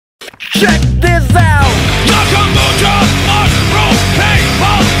Check this out!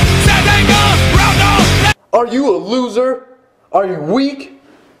 Are you a loser? Are you weak?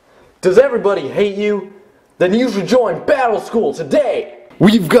 Does everybody hate you? Then you should join Batal Skoolz today!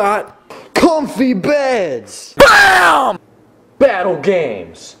 We've got comfy beds! BAM! Battle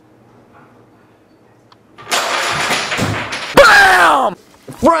games! BAM!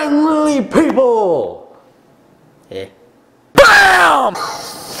 Friendly people! BAM!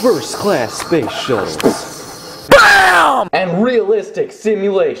 First class space shuttles! BAM! And realistic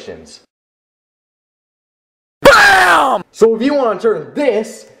simulations! BAM! So if you want to turn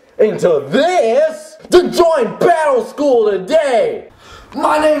this into this, then join Batal Skoolz today!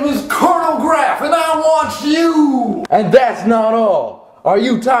 My name is Colonel Graff and I want you! And that's not all! Are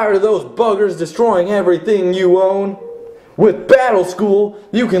you tired of those buggers destroying everything you own? With Batal Skoolz,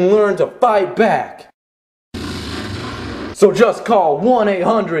 you can learn to fight back. So just call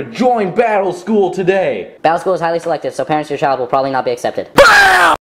 1-800-JOIN-BATAL Skoolz today. Batal Skoolz is highly selective, so parents of your child will probably not be accepted. BAM!